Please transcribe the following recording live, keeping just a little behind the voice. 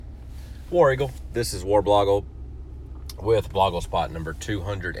War Eagle. This is War Blogle with BlogleSpot number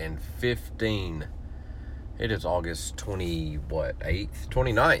 215. It is August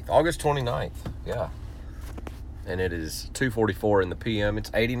 29th. August 29th. Yeah. And it is 2:44 in the PM.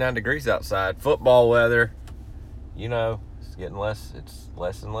 It's 89 degrees outside. Football weather. You know, it's getting less. It's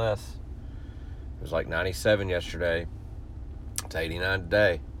less and less. It was like 97 yesterday. It's 89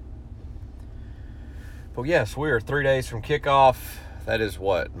 today. But yes, we are 3 days from kickoff. That is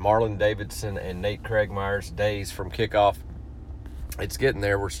what? Marlon Davidson and Nate Craigmire's days from kickoff. It's getting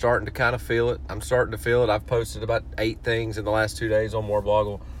there. We're starting to kind of feel it. I'm starting to feel it. I've posted about 8 things in the last 2 days on More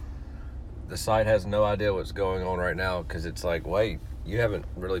Blogle. The site has no idea what's going on right now because it's like, wait, you haven't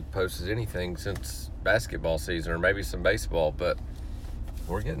really posted anything since basketball season or maybe some baseball, but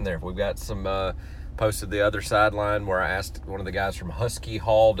we're getting there. We've got some posted the other sideline where I asked one of the guys from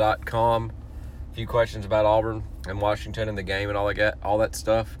huskyhall.com a few questions about Auburn and Washington and the game and all that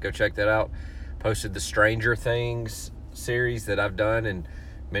stuff. Go check that out. Posted the Stranger Things series that I've done and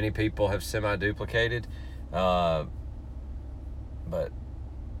many people have semi-duplicated. But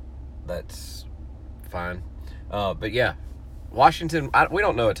that's fine. But yeah, Washington, we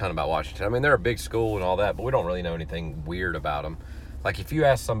don't know a ton about Washington. I mean, they're a big school and all that, but we don't really know anything weird about them. Like, if you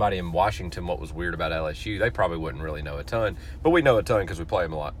ask somebody in Washington what was weird about LSU, they probably wouldn't really know a ton. But we know a ton because we play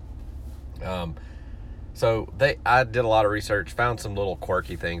them a lot. I did a lot of research, found some little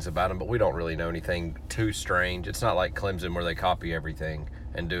quirky things about them, but we don't really know anything too strange. It's not like Clemson where they copy everything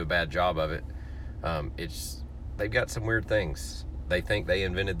and do a bad job of it. They've got some weird things. They think they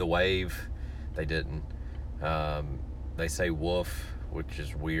invented the wave. They didn't. They say woof, which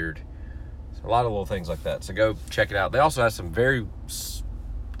is weird. So a lot of little things like that. So go check it out. They also have some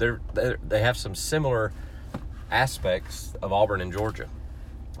they have some similar aspects of Auburn and Georgia.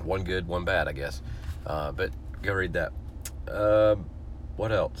 One good, one bad, I guess. But go read that.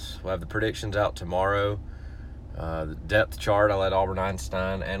 What else? We'll have the predictions out tomorrow. The depth chart, I let Auburn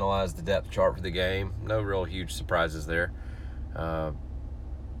Einstein analyze the depth chart for the game. No real huge surprises there. I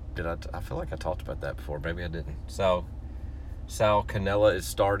feel like I talked about that before. Maybe I didn't. Sal Cannella is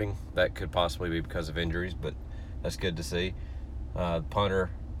starting. That could possibly be because of injuries, but that's good to see.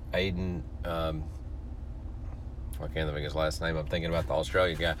 Punter, Aiden... I can't think of his last name. I'm thinking about the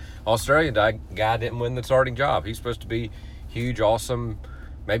Australian guy. Australian guy didn't win the starting job. He's supposed to be huge, awesome.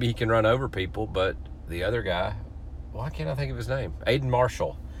 Maybe he can run over people, but the other guy, why can't I think of his name? Aiden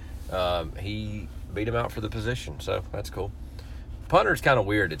Marshall. He beat him out for the position, so that's cool. Punter's kind of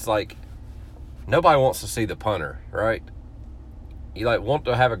weird. It's like nobody wants to see the punter, right? You want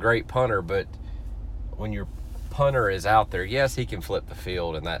to have a great punter, but when your punter is out there, yes, he can flip the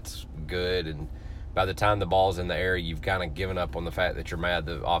field, and that's good, and by the time the ball's in the air, you've kind of given up on the fact that you're mad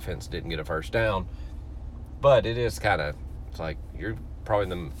the offense didn't get a first down. But it is it's like you're probably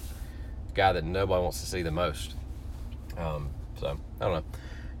the guy that nobody wants to see the most. So, I don't know.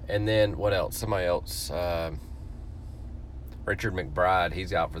 And then what else? Somebody else, Richard McBride,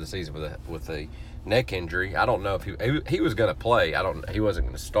 he's out for the season with a neck injury. I don't know if he was going to play. He wasn't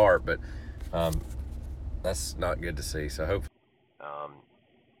going to start, but that's not good to see. So hopefully.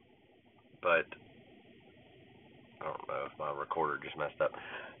 But I don't know if my recorder just messed up.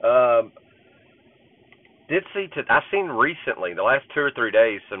 I've seen recently, the last 2 or 3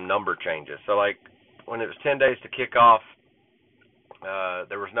 days, some number changes. So, like, when it was 10 days to kick off,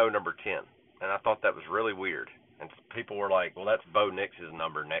 there was no number 10. And I thought that was really weird. And people were like, well, that's Bo Nix's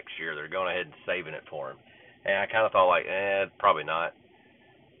number next year. They're going ahead and saving it for him. And I kind of thought, probably not.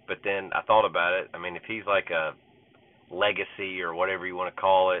 But then I thought about it. I mean, if he's like a legacy or whatever you want to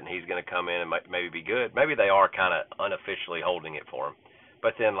call it, and he's going to come in and maybe be good. Maybe they are kind of unofficially holding it for him.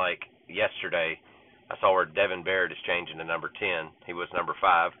 But then, like, yesterday, I saw where Devin Barrett is changing to number 10. He was number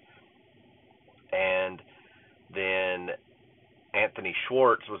 5. And then Anthony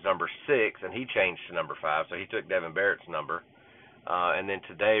Schwartz was number 6, and he changed to number 5, so he took Devin Barrett's number. And then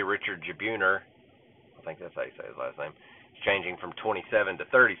today, Richard Jabuner, I think that's how you say his last name, is changing from 27 to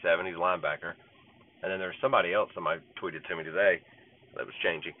 37. He's a linebacker. And then there's somebody else somebody tweeted to me today that was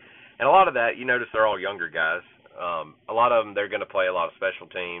changing. And a lot of that, you notice they're all younger guys. A lot of them, they're going to play a lot of special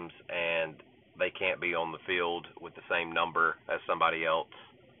teams, and they can't be on the field with the same number as somebody else.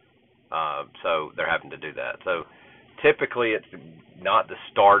 So they're having to do that. So typically it's not the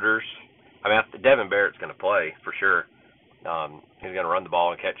starters. I mean, Devin Barrett's going to play for sure. He's going to run the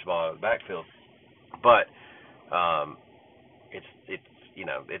ball and catch the ball out of the backfield. But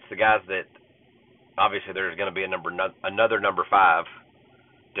it's the guys that, obviously, there's going to be another number 5.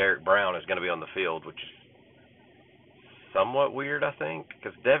 Derek Brown is going to be on the field, which is somewhat weird, I think,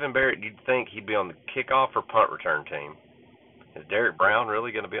 because Devin Barrett, you'd think he'd be on the kickoff or punt return team. Is Derek Brown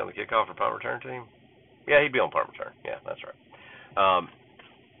really going to be on the kickoff or punt return team? Yeah, he'd be on punt return. Yeah, that's right.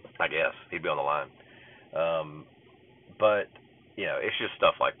 I guess he'd be on the line. But it's just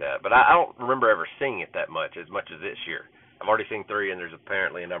stuff like that. But I don't remember ever seeing it that much as this year. I've already seen 3, and there's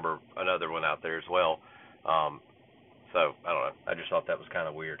apparently another one out there as well. So I don't know. I just thought that was kind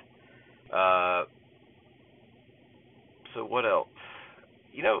of weird. So what else?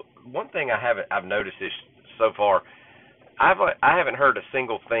 One thing I've noticed is so far, I haven't heard a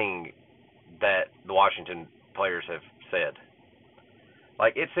single thing that the Washington players have said.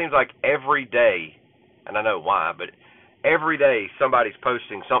 Like, it seems like every day, and I know why, but every day somebody's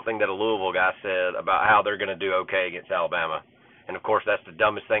posting something that a Louisville guy said about how they're going to do okay against Alabama. And, of course, that's the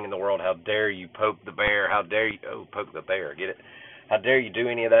dumbest thing in the world. How dare you poke the bear? How dare you poke the bear? Get it? How dare you do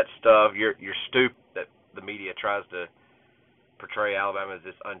any of that stuff? You're stupid that the media tries to portray Alabama as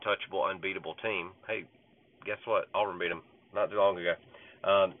this untouchable, unbeatable team. Hey, guess what? Auburn beat them not too long ago.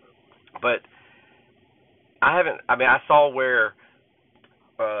 But I saw where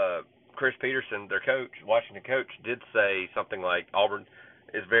Chris Peterson, their coach, Washington coach, did say something like Auburn's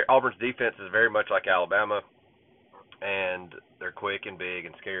defense is very much like Alabama, and they're quick and big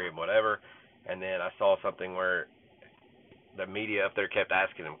and scary and whatever. And then I saw something where the media up there kept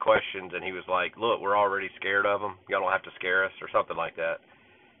asking him questions, and he was like, look, we're already scared of them. Y'all don't have to scare us, or something like that.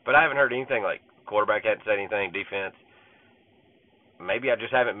 But I haven't heard anything like quarterback hadn't said anything, defense. Maybe I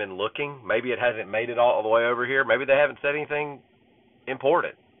just haven't been looking. Maybe it hasn't made it all the way over here. Maybe they haven't said anything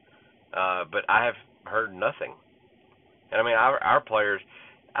important. But I have heard nothing. And I mean, our players,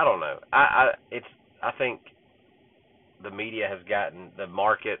 I don't know. I think the media has gotten, the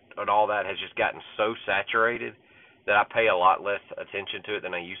market and all that has just gotten so saturated that I pay a lot less attention to it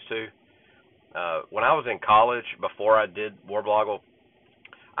than I used to. When I was in college, before I did Blogle,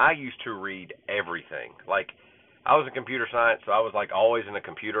 I used to read everything. Like, I was in computer science, so I was like always in a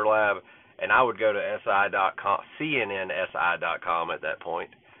computer lab, and I would go to SI.com, CNNSI.com at that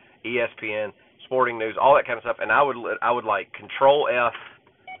point, ESPN, sporting news, all that kind of stuff, and I would like Control F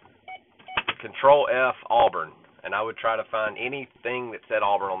Auburn, and I would try to find anything that said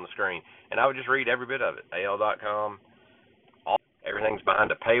Auburn on the screen, and I would just read every bit of it. AL.com, everything's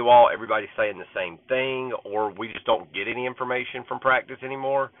behind a paywall. Everybody's saying the same thing, or we just don't get any information from practice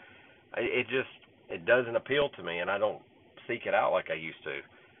anymore. It doesn't appeal to me, and I don't seek it out like I used to.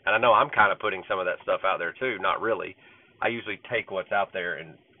 And I know I'm kind of putting some of that stuff out there too. Not really. I usually take what's out there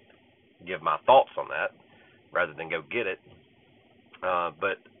and give my thoughts on that rather than go get it.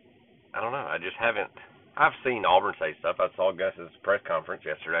 But I don't know. I just haven't. I've seen Auburn say stuff. I saw Gus's press conference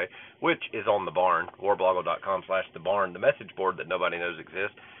yesterday, which is on the Barn, warblogle.com/the Barn, the message board that nobody knows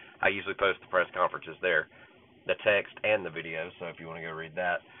exists. I usually post the press conferences there, the text and the video, so if you want to go read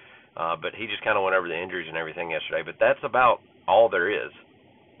that. But he just kind of went over the injuries and everything yesterday. But that's about all there is.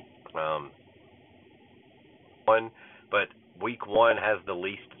 But week 1 has the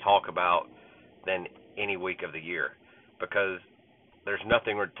least to talk about than any week of the year because there's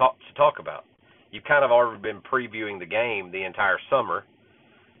nothing to talk about. You've kind of already been previewing the game the entire summer,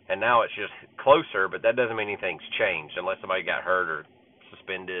 and now it's just closer, but that doesn't mean anything's changed unless somebody got hurt or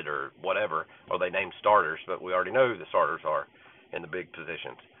suspended or whatever, or they named starters, but we already know who the starters are in the big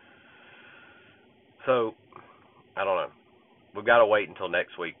positions. So, I don't know. We've got to wait until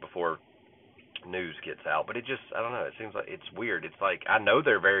next week before news gets out, but I don't know, it seems like it's weird. It's like, I know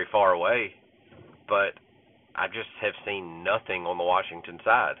they're very far away, but I just have seen nothing on the Washington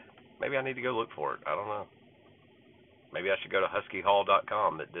side. Maybe I need to go look for it. I don't know. Maybe I should go to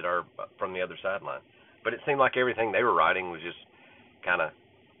huskyhall.com that did our from the other sideline. But it seemed like everything they were writing was just kind of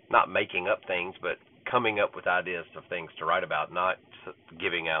not making up things, but coming up with ideas of things to write about, not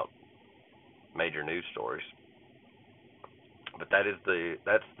giving out major news stories. But that's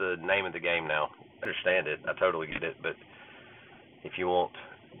the name of the game now. I understand it. I totally get it. But if you want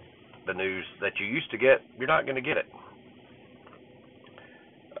the news that you used to get, you're not going to get it.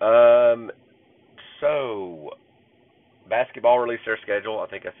 So, basketball released their schedule. I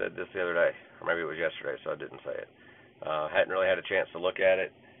think I said this the other day, or maybe it was yesterday, so I didn't say it. Hadn't really had a chance to look at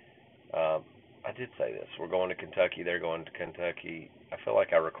it. I did say this. We're going to Kentucky. They're going to Kentucky. I feel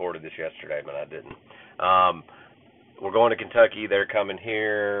like I recorded this yesterday, but I didn't. We're going to Kentucky. They're coming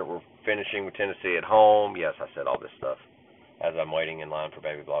here. We're finishing with Tennessee at home. Yes, I said all this stuff as I'm waiting in line for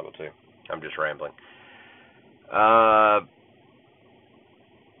Baby Blogle too. I'm just rambling.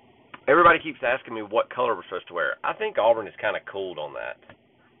 Everybody keeps asking me what color we're supposed to wear. I think Auburn is kind of cooled on that.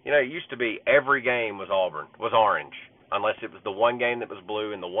 It used to be every game was orange, unless it was the one game that was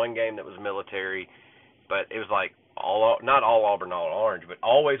blue and the one game that was military. But it was like not all Auburn, all orange, but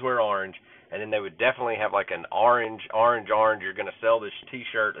always wear orange. And then they would definitely have like an orange. You're going to sell this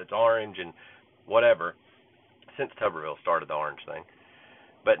T-shirt that's orange and whatever. Since Tuberville started the orange thing,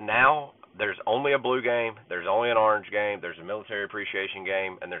 but now there's only a blue game, there's only an orange game, there's a military appreciation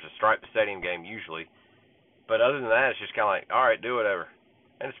game, and there's a striped stadium game usually. But other than that, it's just kind of like, all right, do whatever.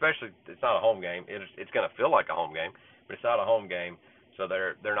 And especially, it's not a home game. It's going to feel like a home game, but it's not a home game, so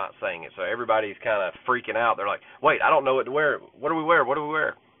they're not saying it. So everybody's kind of freaking out. They're like, wait, I don't know what to wear. What do we wear? What do we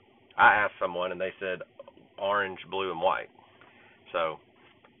wear? I asked someone, and they said orange, blue, and white. So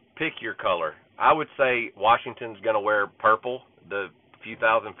pick your color. I would say Washington's going to wear purple. The few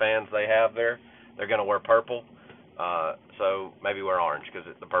thousand fans they have there, they're going to wear purple. So maybe wear orange because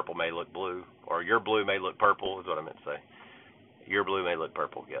the purple may look blue, or your blue may look purple is what I meant to say. Your blue may look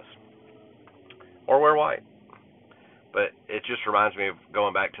purple, yes. Or wear white. But it just reminds me of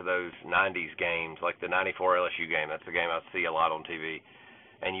going back to those 90s games, like the 94 LSU game. That's the game I see a lot on TV.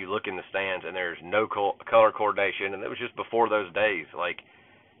 And you look in the stands, and there's no color coordination, and it was just before those days. Like,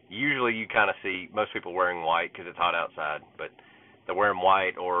 usually you kind of see most people wearing white because it's hot outside, but they're wearing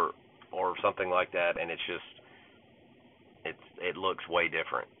white or something like that, and it's just it looks way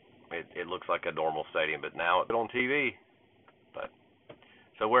different. It looks like a normal stadium, but now it's on TV. But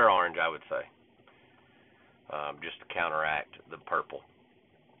so wear orange, I would say, just to counteract the purple.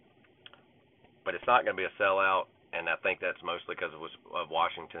 But it's not going to be a sellout, and I think that's mostly because of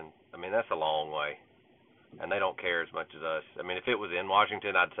Washington. I mean, that's a long way. And they don't care as much as us. I mean, if it was in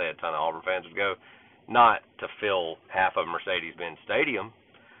Washington, I'd say a ton of Auburn fans would go, not to fill half of Mercedes-Benz Stadium,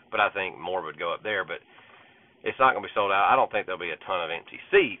 but I think more would go up there. But it's not going to be sold out. I don't think there'll be a ton of empty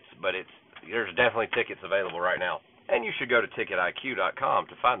seats, but there's definitely tickets available right now. And you should go to ticketiq.com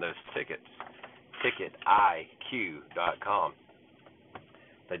to find those tickets. Ticketiq.com.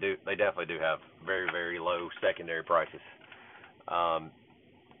 They definitely do have very, very low secondary prices.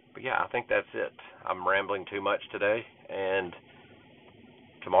 But yeah, I think that's it. I'm rambling too much today, and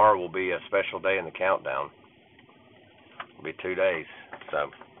tomorrow will be a special day in the countdown. It'll be 2 days,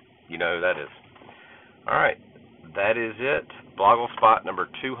 so you know who that is. All right, that is it. BlogleSpot number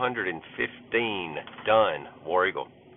 215 done. War Eagle.